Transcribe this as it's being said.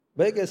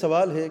بھائی کہ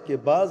سوال ہے کہ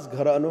بعض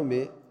گھرانوں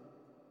میں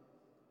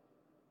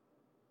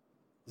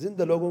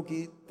زندہ لوگوں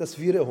کی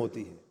تصویریں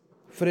ہوتی ہیں،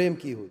 فریم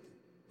کی ہوتی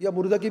یا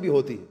مردہ کی بھی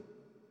ہوتی ہے۔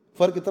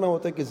 فرق اتنا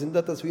ہوتا ہے کہ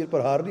زندہ تصویر پر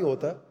ہار نہیں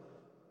ہوتا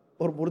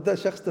اور مردہ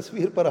شخص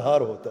تصویر پر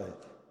ہار ہوتا ہے۔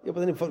 یہ پتہ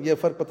نہیں یہ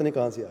فرق پتہ نہیں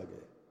کہاں سے آ گیا۔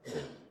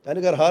 یعنی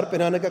اگر ہار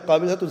پہنانے کا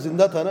قابل تھا تو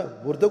زندہ تھا نا،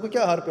 مردہ کو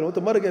کیا ہار پہنا، وہ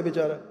تو مر گیا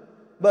بیچارہ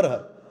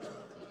برہر۔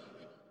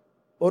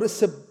 اور اس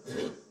سے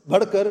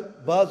بڑھ کر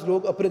بعض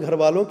لوگ اپنے گھر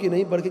والوں کی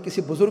نہیں بلکہ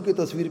کسی بزرگ کی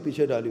تصویر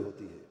پیچھے ڈالی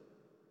ہوتی ہے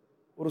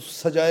اور اس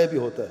سجایا بھی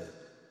ہوتا ہے۔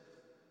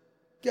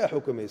 کیا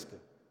حکم ہے اس کا؟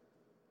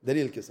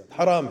 دلیل کے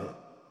ساتھ حرام ہے،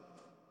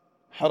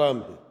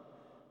 حرام ہے۔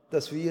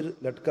 تصویر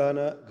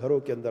لٹکانا گھروں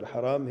کے اندر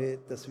حرام ہے،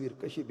 تصویر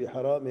کشی بھی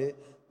حرام ہے،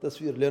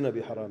 تصویر لینا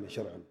بھی حرام ہے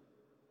شرعاً۔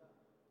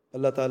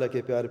 اللہ تعالیٰ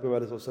کے پیارے پیغمبر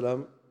علیہ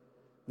السلام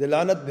نے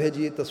لعنت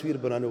بھیجی تصویر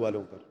بنانے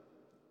والوں پر۔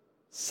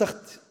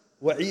 سخت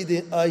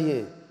وعیدیں آئی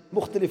ہیں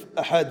مختلف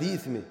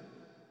احادیث میں،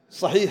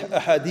 صحیح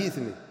احادیث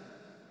میں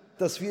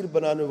تصویر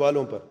بنانے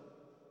والوں پر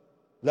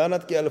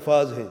لعنت کے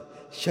الفاظ ہیں،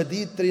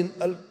 شدید ترین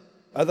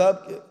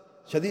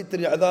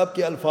عذاب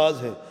کے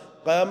الفاظ ہیں،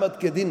 قیامت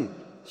کے دن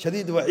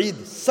شدید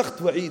وعید،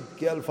 سخت وعید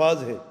کے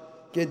الفاظ ہیں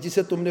کہ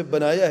جسے تم نے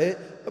بنایا ہے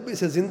اب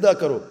اسے زندہ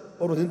کرو،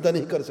 اور وہ زندہ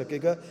نہیں کر سکے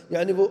گا۔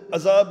 یعنی وہ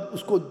عذاب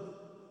اس کو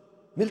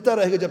ملتا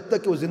رہے گا جب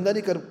تک کہ وہ زندہ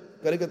نہیں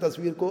کرے گا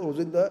تصویر کو، اور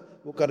زندہ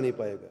وہ کر نہیں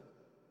پائے گا۔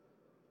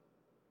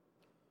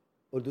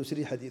 اور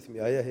دوسری حدیث میں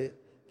آیا ہے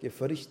کہ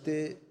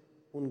فرشتے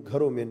ان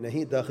گھروں میں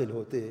نہیں داخل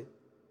ہوتے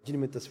جن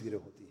میں تصویریں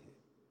ہوتی ہیں۔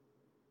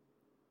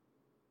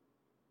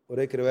 اور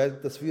ایک روایت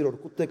تصویر اور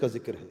کتے کا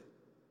ذکر ہے۔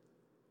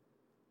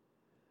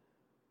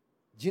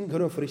 جن گھروں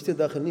میں فرشتے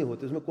داخل نہیں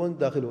ہوتے اس میں کون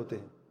داخل ہوتے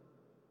ہیں؟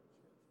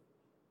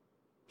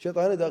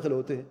 شیطان داخل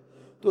ہوتے ہیں۔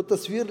 تو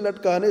تصویر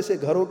لٹکانے سے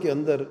گھروں کے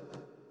اندر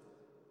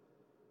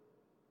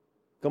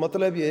کا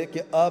مطلب یہ ہے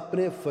کہ آپ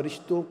نے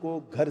فرشتوں کو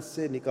گھر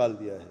سے نکال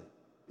دیا ہے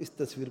اس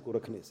تصویر کو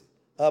رکھنے سے۔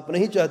 آپ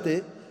نہیں چاہتے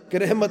کہ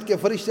رحمت کے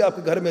فرشتے آپ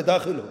کے گھر میں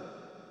داخل ہو،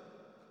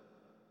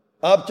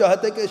 آپ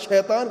چاہتے کہ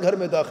شیطان گھر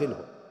میں داخل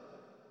ہو۔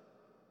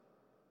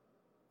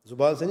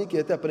 زبان سے نہیں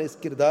کہتے، اپنے اس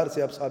کردار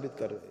سے آپ ثابت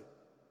کر رہے ہیں۔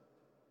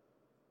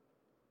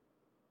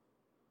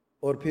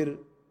 اور پھر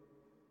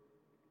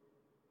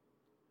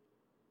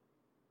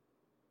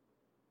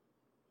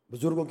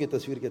بزرگوں کی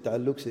تصویر کے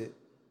تعلق سے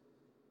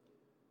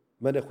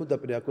میں نے خود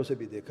اپنے آنکھوں سے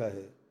بھی دیکھا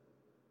ہے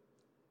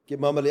کہ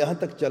معاملہ یہاں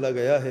تک چلا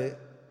گیا ہے،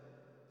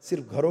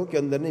 صرف گھروں کے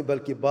اندر نہیں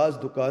بلکہ بعض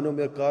دکانوں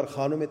میں،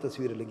 کارخانوں میں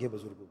تصویریں لگی ہیں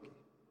بزرگوں کی۔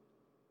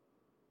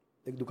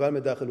 ایک دکان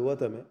میں داخل ہوا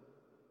تھا میں،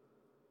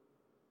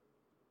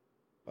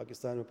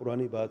 پاکستان میں،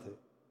 پرانی بات ہے،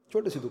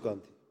 چھوٹی سی دکان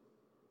تھی،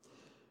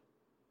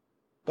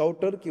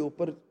 کاؤنٹر کے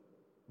اوپر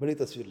بڑی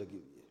تصویر لگی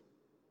ہوئی ہے،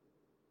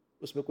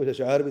 اس میں کچھ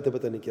اشعار بھی تھے،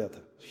 پتہ نہیں کیا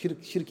تھا،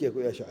 شرک یا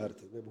کوئی اشعار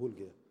تھے، میں بھول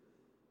گیا۔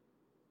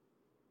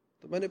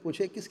 تو میں نے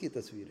پوچھا کس کی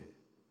تصویر ہے؟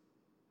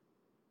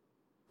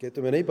 کہ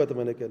تمہیں نہیں پتہ؟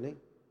 میں نے کہا نہیں۔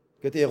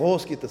 کہتے یہ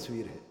غوث کی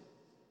تصویر ہے،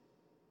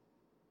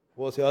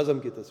 غوث اعظم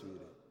کی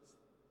تصویر ہے۔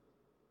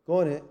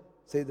 کون ہے؟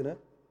 سیدنا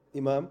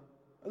امام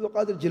عبد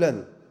القادر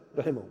جیلانی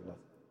رحمہ اللہ۔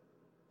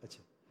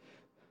 اچھا،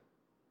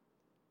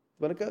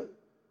 میں نے کہا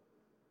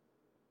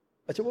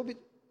اچھا، وہ بھی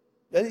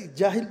یعنی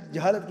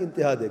جہالت کی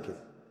انتہا دیکھے۔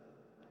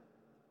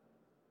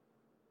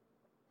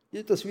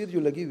 یہ تصویر جو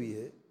لگی ہوئی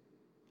ہے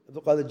عبد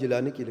القادر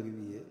جیلانی کی لگی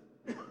ہوئی ہے،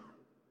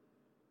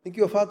 ان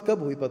کی وفات کب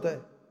ہوئی پتہ ہے؟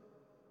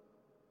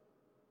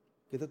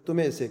 کہتے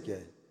تمہیں اسے کیا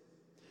ہے؟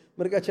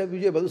 میں نے کہا اچھا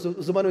مجھے اس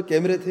زمانے میں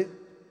کیمرے تھے،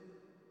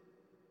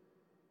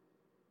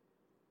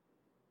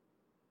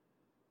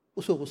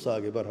 اس کو غصہ آ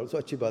گیا، بہرحال اس کو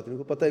اچھی بات نہیں،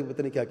 کو پتہ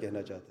نہیں کیا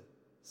کہنا چاہتا ہے۔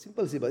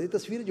 سمپل سی بات، یہ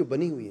تصویریں جو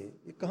بنی ہوئی ہیں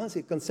یہ کہاں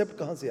سے، کنسیپٹ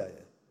کہاں سے آیا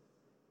ہے،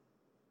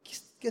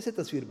 کیسے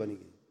تصویر بنی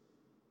گئی؟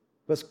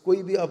 بس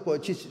کوئی بھی آپ کو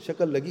اچھی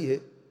شکل لگی ہے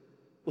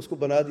اس کو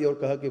بنا دیا اور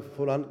کہا کہ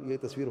فلان یہ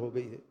تصویر ہو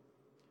گئی ہے۔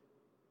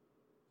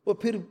 اور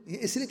پھر یہ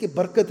اس لیے کہ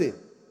برکتیں،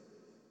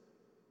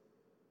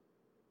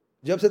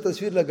 جب سے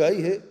تصویر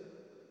لگائی ہے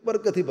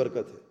برکت ہی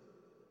برکت ہے،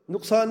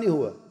 نقصان نہیں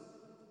ہوا،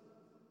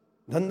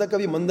 دھندا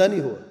کبھی مندا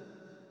نہیں ہوا،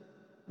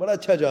 بڑا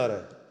اچھا جا رہا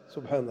ہے،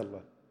 سبحان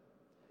اللہ۔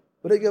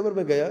 برے کے عمر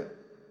میں گیا،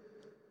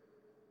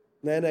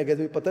 نیا نیا گیا،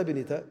 پتہ بھی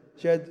نہیں تھا،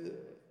 شاید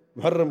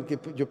محرم کے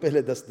جو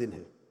پہلے 10 دن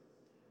ہیں،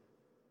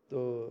 تو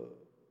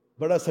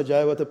بڑا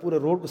سجایا ہوا تھا، پورے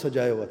روڈ کو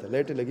سجایا ہوا تھا،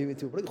 لائٹیں لگی ہوئی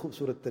تھی بڑی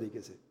خوبصورت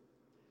طریقے سے۔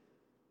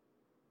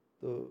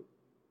 تو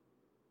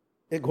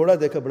ایک گھوڑا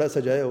دیکھا بڑا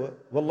سجایا ہوا،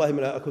 واللہ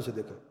میں نے آنکھوں سے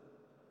دیکھا،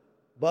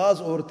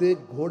 بعض عورتیں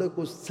گھوڑے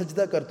کو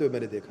سجدہ کرتے ہوئے میں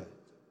نے دیکھا ہے،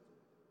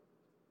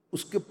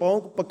 اس کے پاؤں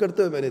کو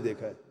پکڑتے ہوئے میں نے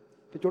دیکھا ہے۔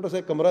 پھر چھوٹا سا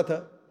ایک کمرہ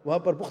تھا، وہاں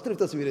پر مختلف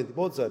تصویریں تھیں،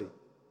 بہت ساری،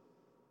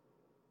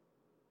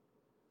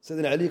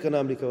 سیدنا علی کا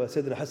نام لکھا ہوا،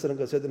 سیدنا حسن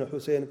کا، سیدنا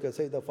حسین کا،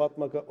 سیدہ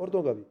فاطمہ کا،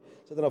 عورتوں کا بھی،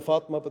 سیدنا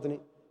فاطمہ پتنی،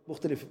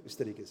 مختلف اس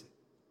طریقے سے۔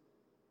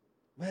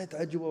 میں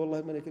تعجب،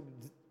 واللہ میں نے کہ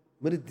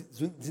میری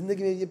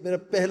زندگی میں یہ میرا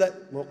پہلا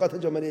موقع تھا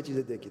جو میں نے یہ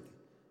چیزیں دیکھی تھی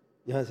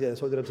یہاں سے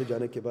سعودی عرب سے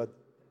جانے کے بعد۔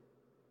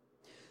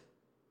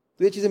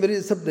 تو یہ چیزیں میری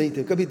سب نہیں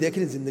تھیں، کبھی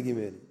دیکھی نہیں زندگی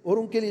میں، اور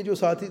ان کے لیے جو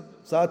ساتھی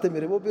ساتھ ہیں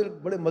میرے، وہ بھی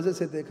بڑے مزے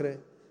سے دیکھ رہے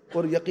ہیں۔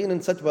 اور یقیناً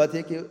سچ بات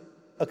ہے کہ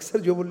اکثر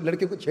جو وہ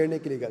لڑکے کو چھیڑنے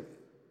کے لیے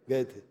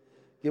گئے تھے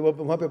کہ وہ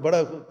وہاں پہ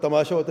بڑا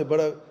تماشا ہوتا ہے،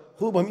 بڑا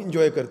خوب ہم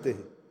انجوائے کرتے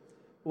ہیں۔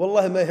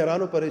 واللہ میں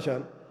حیران و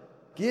پریشان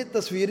کہ یہ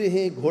تصویریں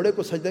ہیں، گھوڑے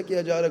کو سجدہ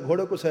کیا جا رہا ہے،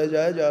 گھوڑے کو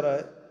سجایا جا رہا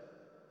ہے.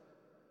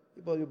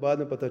 یہ بعد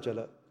میں پتہ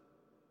چلا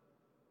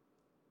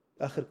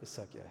آخر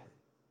قصہ کیا ہے.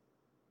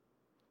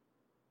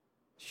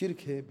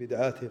 شرک ہے،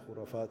 بدعات ہے،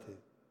 خرافات ہے،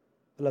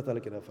 اللہ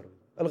تعالیٰ کے نافرمانی.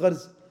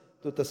 الغرض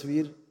تو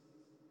تصویر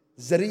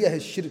ذریعہ ہے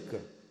شرک کا.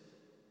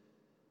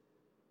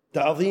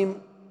 تعظیم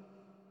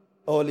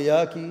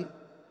اولیاء کی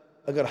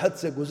اگر حد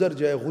سے گزر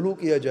جائے، غلو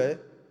کیا جائے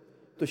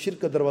تو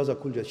شرک کا دروازہ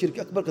کھل جائے، شرک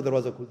اکبر کا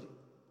دروازہ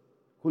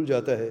کھل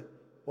جاتا ہے.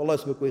 واللہ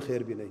اس میں کوئی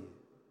خیر بھی نہیں ہے.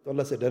 تو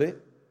اللہ سے ڈریں،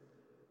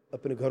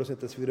 اپنے گھروں سے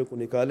تصویروں کو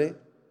نکالیں،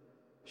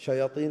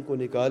 شیاطین کو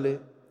نکالیں،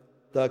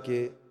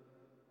 تاکہ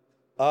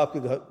آپ کے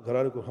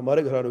گھرانوں کو،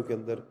 ہمارے گھرانوں کے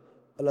اندر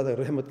اللہ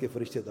تعالی رحمت کے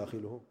فرشتے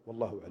داخل ہوں.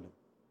 واللہ اعلم.